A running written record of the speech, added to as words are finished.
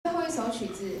曲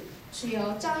子是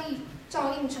由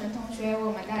赵应成同学为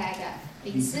我们带来的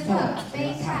李斯特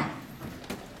悲叹。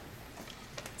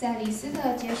在李斯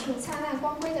特结束灿烂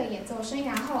光辉的演奏生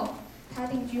涯后，他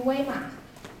定居威马，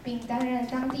并担任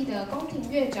当地的宫廷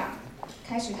乐长，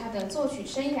开始他的作曲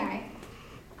生涯。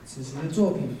此时的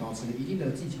作品保持一定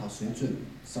的技巧水准，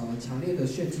少了强烈的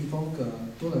炫技风格，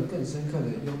多了更深刻的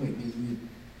优美命运。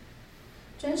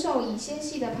整首以纤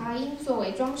细的爬音作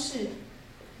为装饰，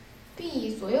并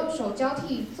以左右手交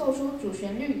替奏出主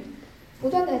旋律，不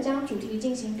断地将主题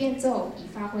进行变奏，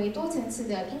以发挥多层次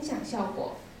的音响效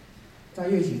果。在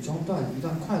乐曲中段一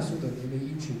段快速的连绵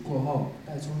音群过后，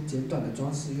带出简短的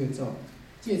装饰乐奏，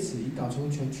借此引导出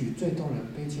全曲最动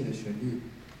人悲切的旋律。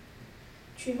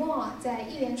曲末在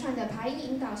一连串的爬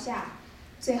音引导下，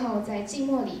最后在静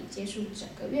默里结束整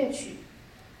个乐曲。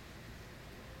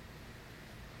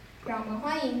让我们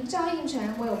欢迎赵应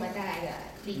成为我们带来的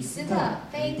李斯特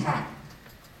悲叹。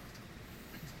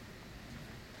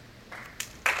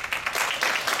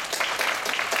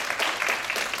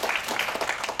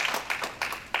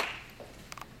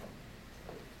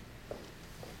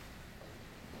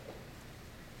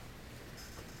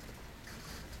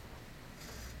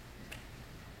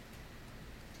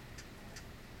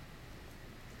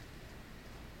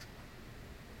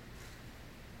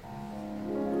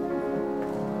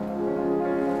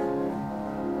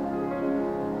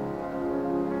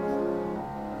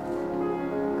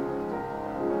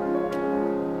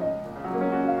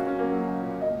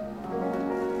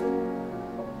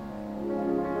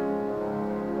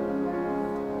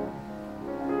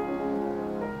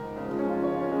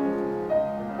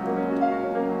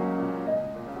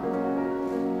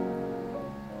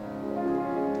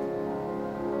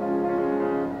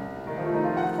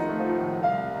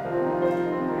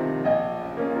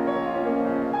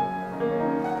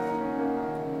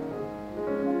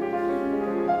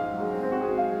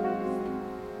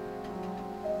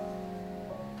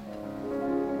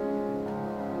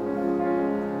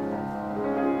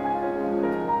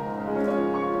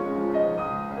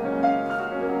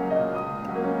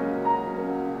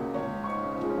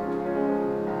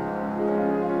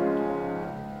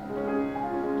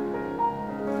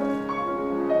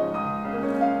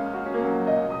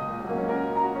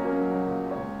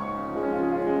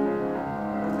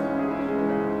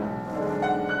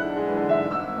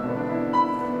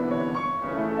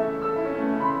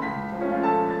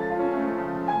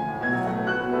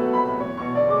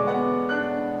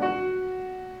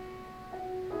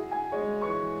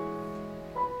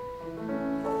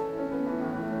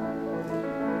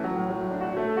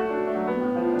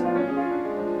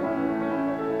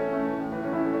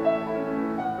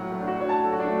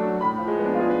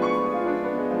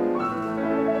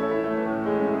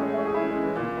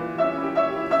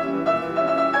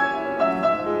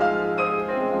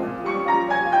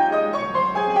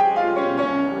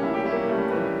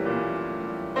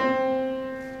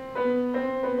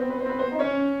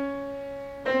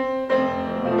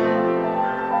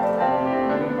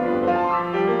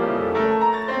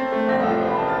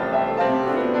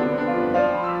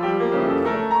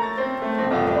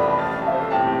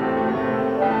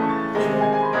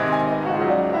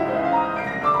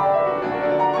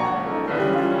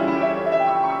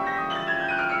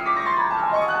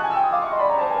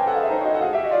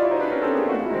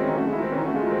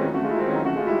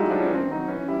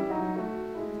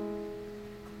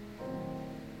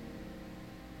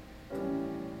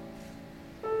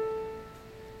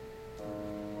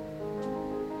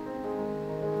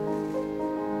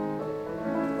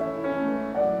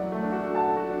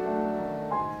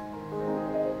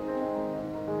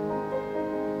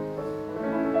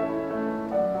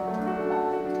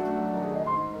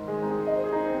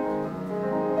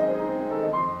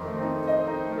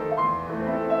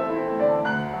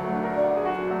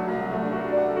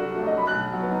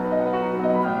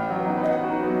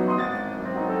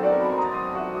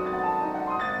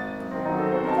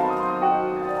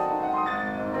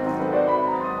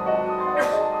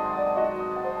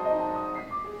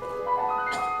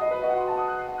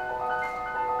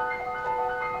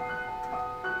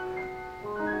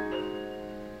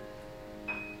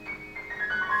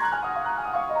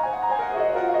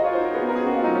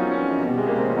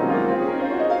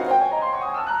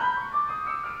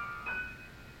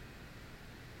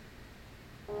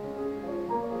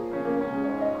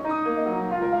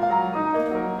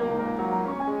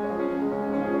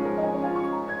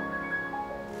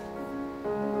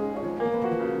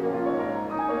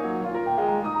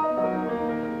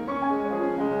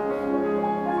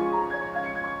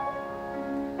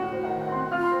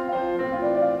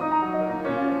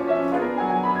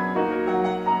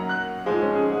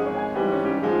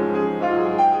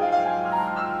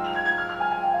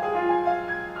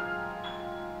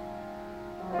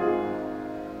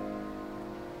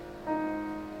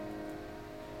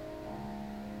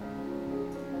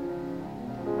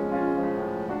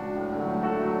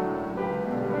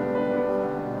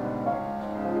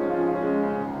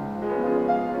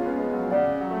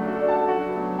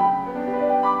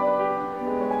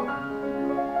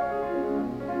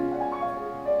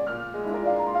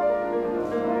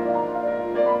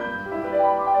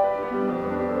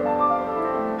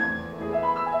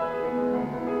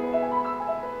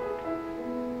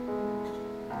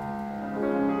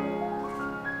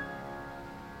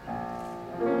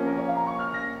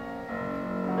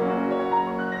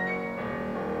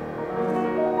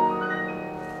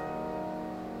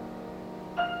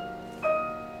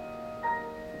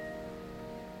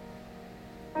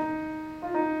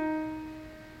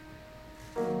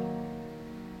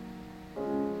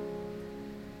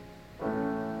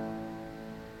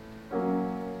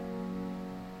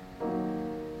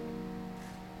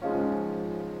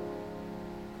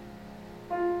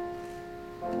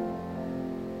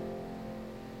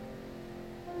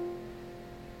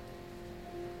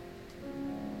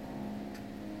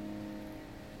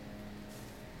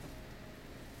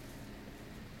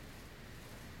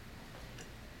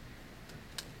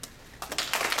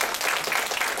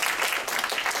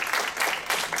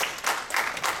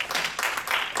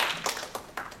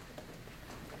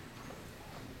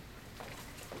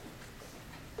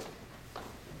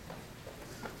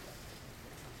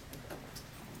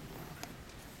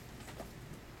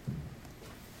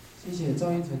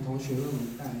赵英成同学为我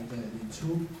们带来的演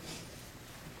出。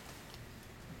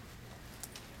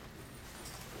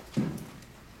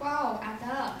哇哦，阿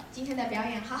德，今天的表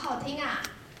演好好听啊！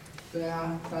对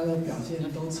啊，大家的表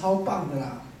现都超棒的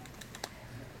啦！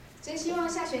真希望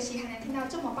下学期还能听到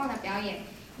这么棒的表演，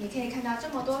也可以看到这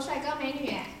么多帅哥美女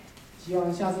耶！希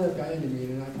望下次的表演你们也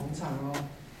能来捧场哦。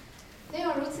能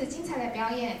有如此精彩的表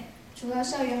演，除了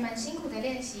社员们辛苦的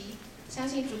练习，相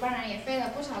信主办人也费了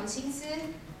不少的心思。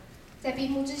在闭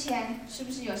幕之前，是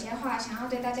不是有些话想要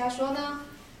对大家说呢？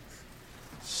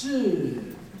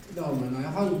是，让我们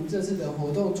来欢迎这次的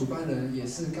活动主办人，也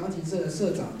是钢琴社的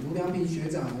社长卢良平学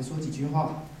长来说几句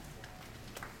话。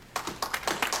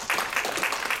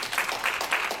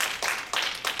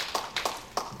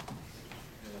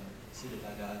谢谢大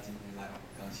家今天来我们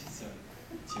钢琴社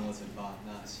期末成发。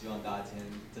那希望大家今天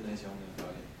真的很喜欢我们的表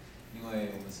演，因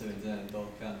为我们社员真的都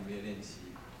非常努力的练习。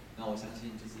那我相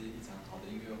信就是一场好的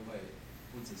音乐会，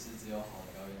不只是只有好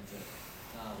的表演者。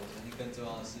那我相信更重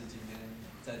要的是，今天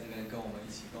在这边跟我们一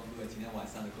起共度了今天晚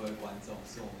上的各位观众，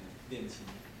是我们练琴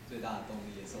最大的动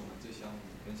力，也是我们最希望我们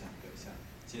分享的对象。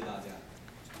谢谢大家。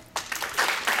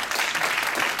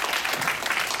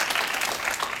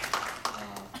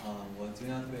我这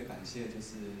边要特别感谢，就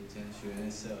是今天学院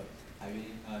社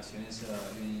学院社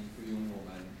愿意雇佣我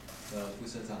们的副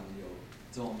社长有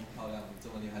这么漂亮、这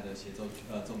么厉害的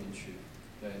奏鸣曲。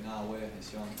对，那我也很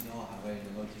希望之后还会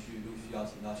能够继续陆续邀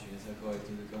请到学院社各位，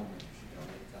就是跟我们继续表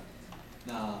演这样。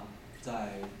那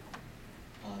在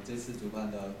这次主办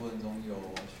的过程中，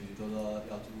有许许多多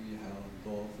要注意，还有很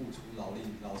多付出劳力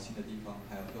劳心的地方，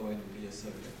还有各位努力的社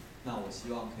员。那我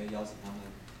希望可以邀请他们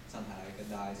上台来跟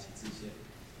大家一起致谢。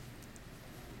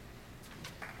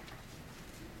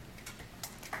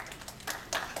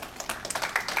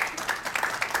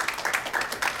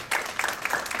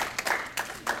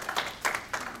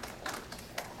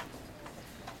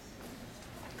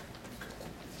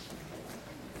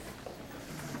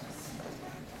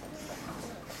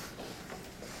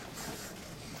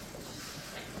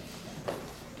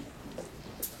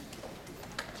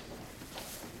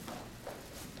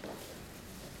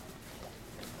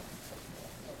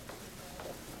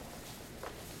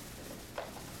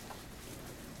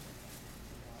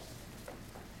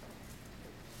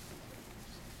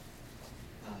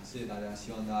谢谢大家，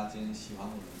希望大家今天喜欢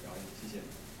我们的表演，谢谢。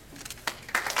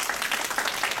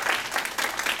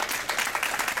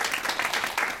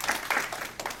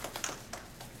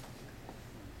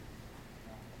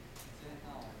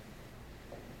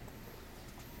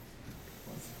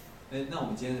那我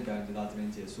们今天的表演就到这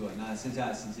边结束了。那剩下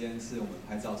的时间是我们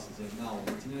拍照时间。那我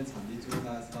们今天的场地最后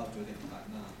大概是到9点半。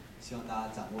那希望大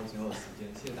家掌握最后的时间。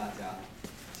谢谢大家，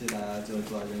谢谢大家就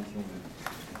坐在这边听我们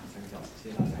3个小时，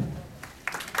谢谢大家。